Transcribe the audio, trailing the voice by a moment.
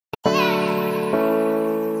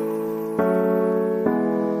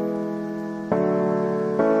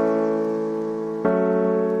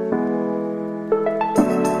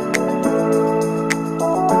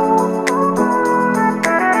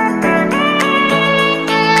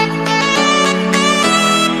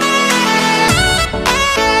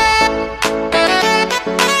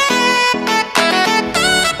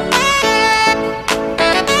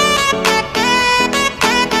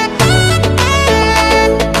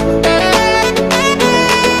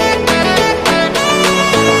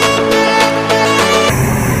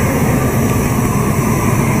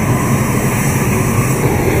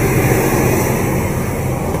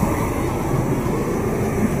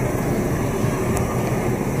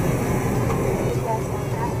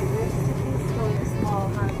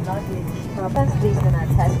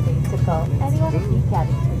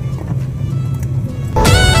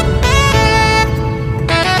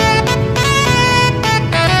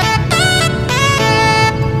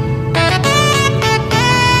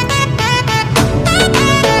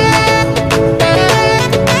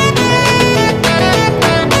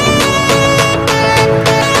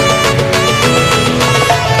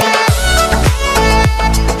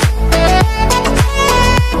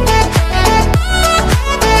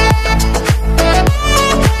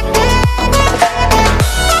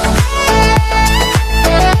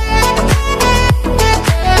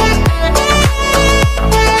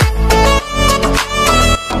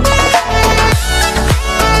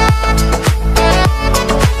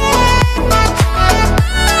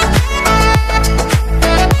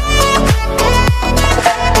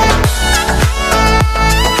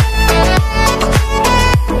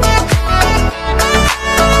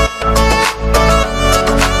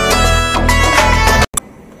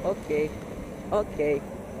Okay.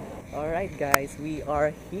 Alright guys, we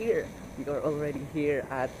are here. We are already here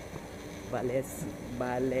at Balesin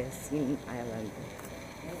Island.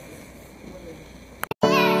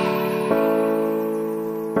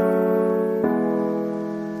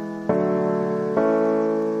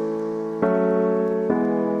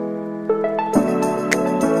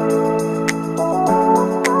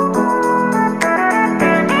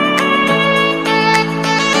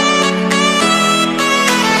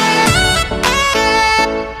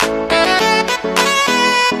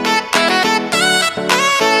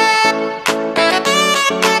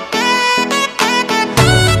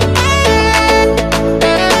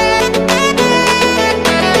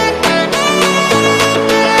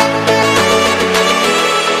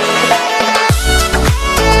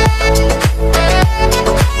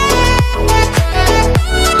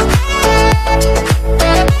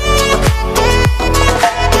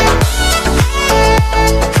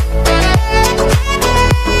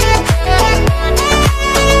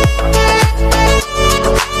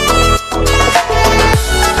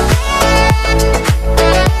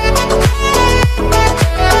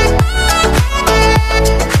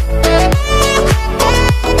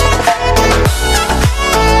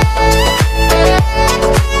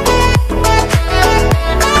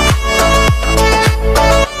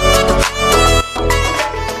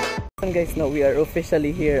 Guys, no, we are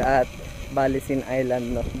officially here at Balesin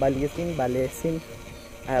Island, no? Balesin,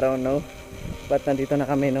 I don't know, but nandito na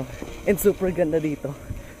kami, no? And super ganda dito,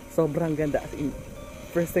 sobrang ganda. As in,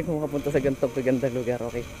 first time ko makapunta sa ganitong kagandang lugar.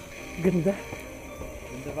 Okay, ganda.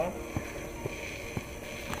 Ganda ba?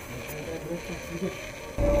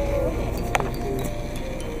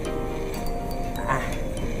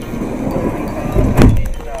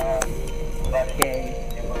 Okay.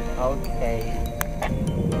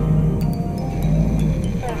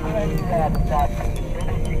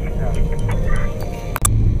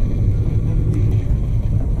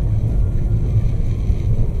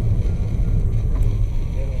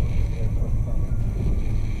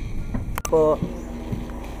 Po.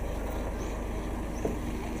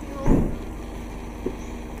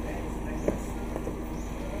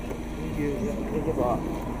 Thank you po.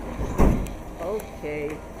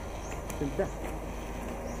 Okay. Ganda.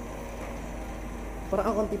 Parang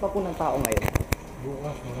ang konti pa po ng tao ngayon.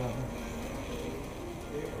 Bukas marami.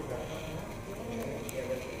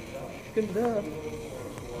 Ganda.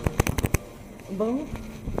 Ang bango.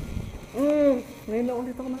 Ngayon na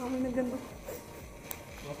ulit ako nakamoy ng ganda.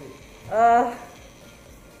 Okay.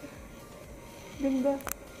 Ganda.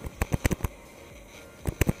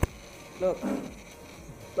 Look.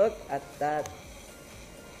 Look at that.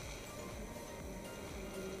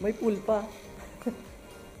 May pool pa.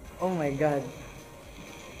 Oh my god.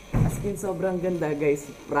 As in, sobrang ganda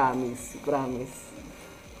guys. Promise. Promise.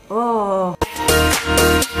 Oh!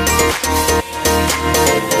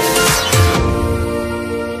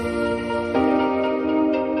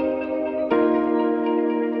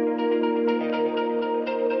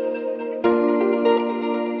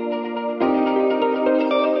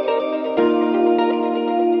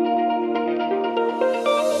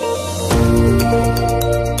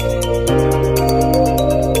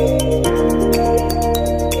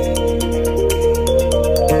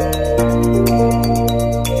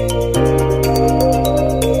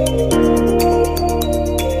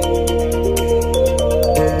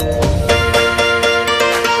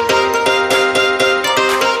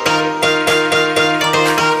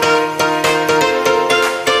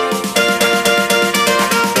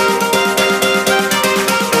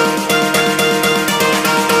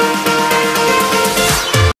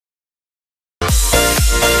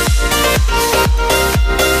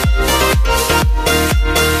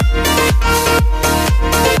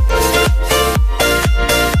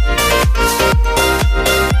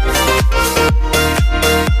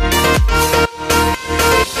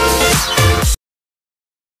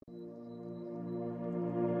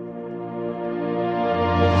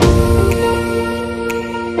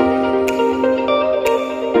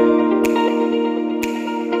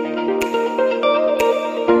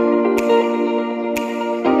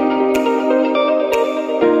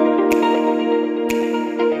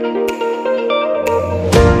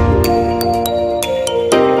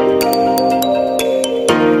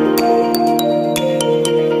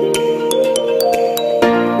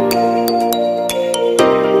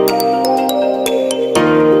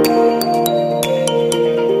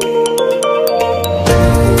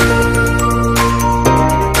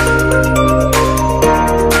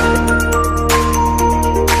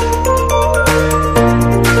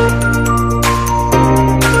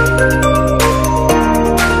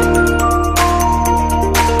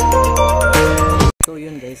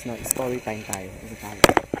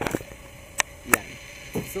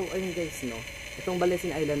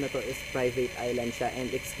 Balesin Island na to is private island siya and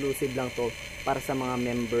exclusive lang to para sa mga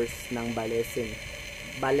members ng Balesin.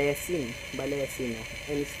 Balesin, no?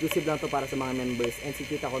 And exclusive lang to para sa mga members and si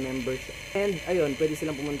tita ko members. And ayun, pwede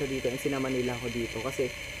silang pumunta dito and sinama nila ako dito kasi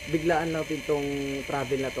biglaan lang itong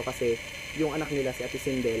travel na to kasi yung anak nila si Ate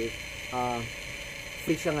Sindel,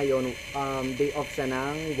 free siya ngayon, day off siya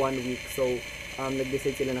ng 1 week, so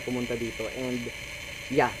nag-decide sila na pumunta dito and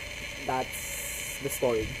yeah, that's the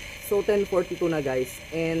story. So 10:42 na guys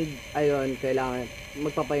and ayun, kailangan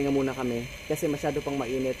magpapahinga muna kami kasi masyado pang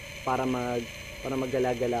mainit para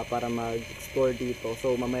maggala-gala, para mag-explore dito.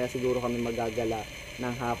 So mamaya siguro kami magagala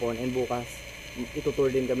ng hapon and bukas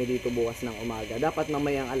itutour din kami dito bukas ng umaga. Dapat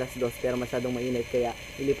mamayang 2:00 pero masyadong mainit kaya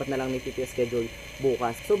ilipat na lang ni Titi schedule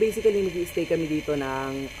bukas. So basically mag-i-stay kami dito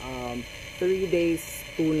ng 3 days,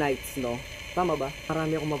 2 nights, no? Tama ba?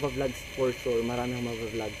 Marami akong mapavlogs for sure. Marami akong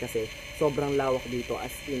mapavlog kasi sobrang lawak dito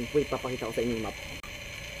as in. Wait, papakita ko sa inyo yung map.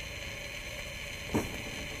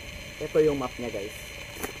 Ito yung map niya guys.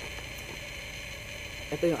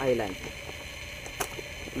 Ito yung island.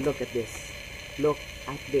 Look at this. Look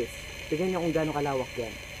at this. Tignan nyo kung gaano kalawak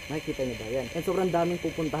yan. Nakikita nyo ba yan? And sobrang daming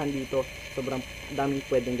pupuntahan dito. Sobrang daming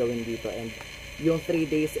pwedeng gawin dito. And yung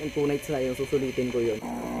 3 days and 2 nights na yung susulitin ko yun.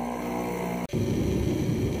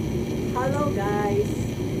 Hello guys!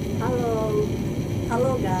 Hello!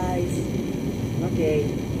 Hello guys! Okay.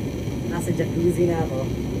 Nasa jacuzzi na ako.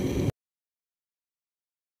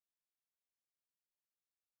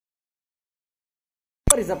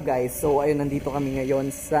 What is up guys? So ayun, nandito kami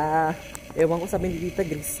ngayon sa, ewan ko sabihin ni Tita,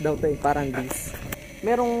 Greece daw to eh, parang Greece.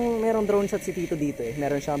 Merong drone shot si Tito dito eh.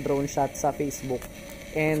 Meron siyang drone shot sa Facebook.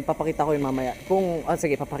 And papakita ko yun mamaya. Kung,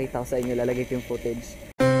 sige, papakita ko sa inyo, lalagay ko yung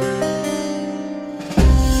footage.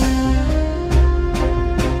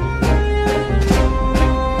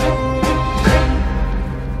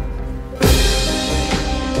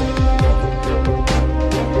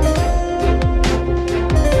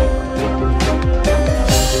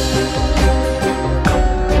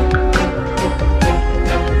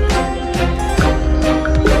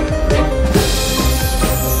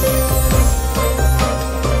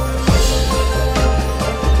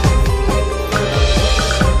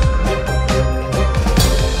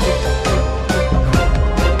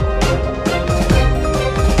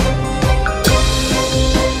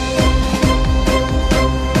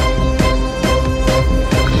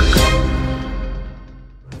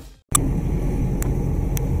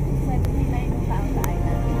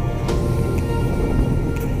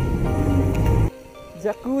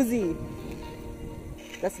 Jacuzzi.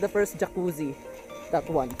 That's the first jacuzzi. That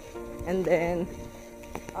one. And then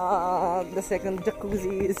the second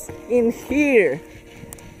jacuzzi is in here.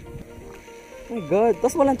 Oh my god,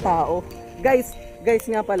 tapos walang tao. Guys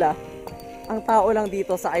nga pala, ang tao lang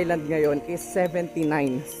dito sa island ngayon is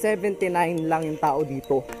 79. 79 lang yung tao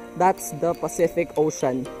dito. That's the Pacific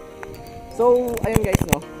Ocean. So, ayun guys,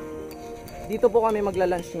 no. Dito po kami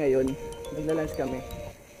magla-lunch ngayon. Magla-lunch kami.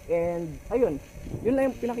 And ayun, yun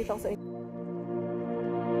lang yung pinakita ko sa inyo.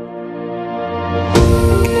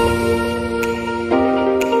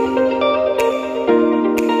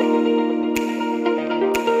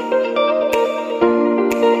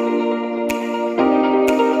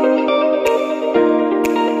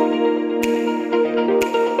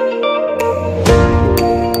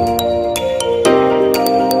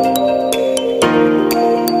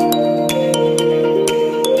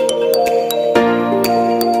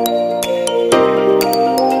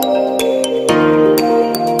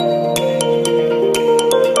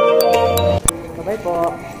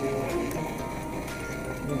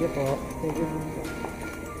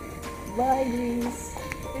 Bye, Greece!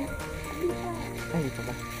 Ay, ito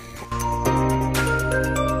ba?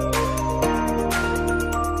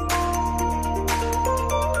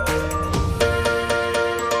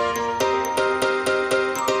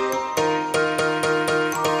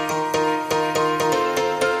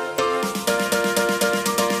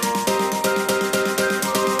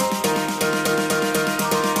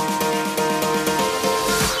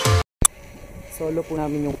 Solo po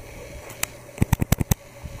namin yung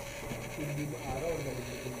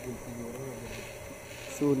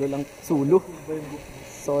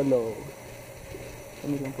solo.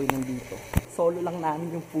 Kami lang po yung nandito. Solo lang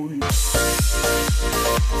namin yung pool.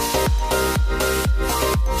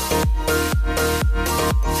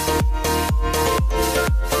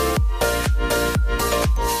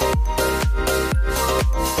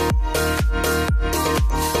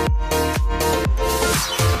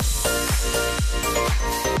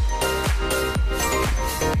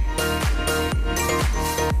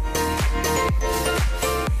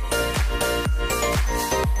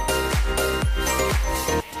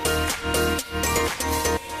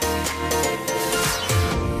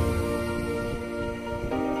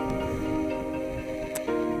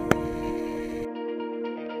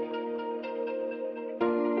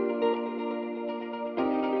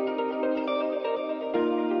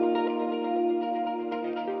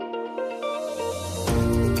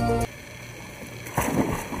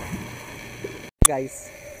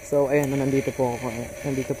 guys. So ayun, nandito po ako.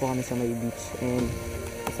 Nandito po kami sa may beach and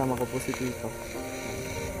kasama ko po si Tito.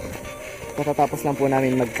 Katatapos lang po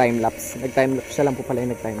namin mag-timelapse. Nag-timelapse siya lang po pala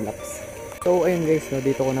yung nag-timelapse. So ayun guys, no,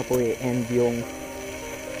 dito ko na po i-end yung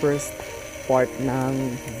first part ng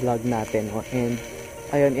vlog natin. No? And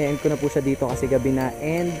ayun, i-end ko na po siya dito kasi gabi na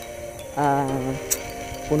and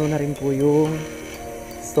puno na rin po yung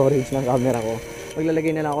storage ng camera ko.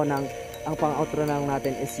 Maglalagay na lang ako ng ang pang-outro na lang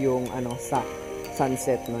natin is yung sa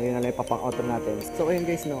sunset, no? Yun na lang yung papang-outro natin. So ayun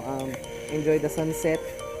guys, no, enjoy the sunset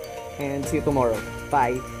and see you tomorrow.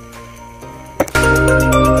 Bye!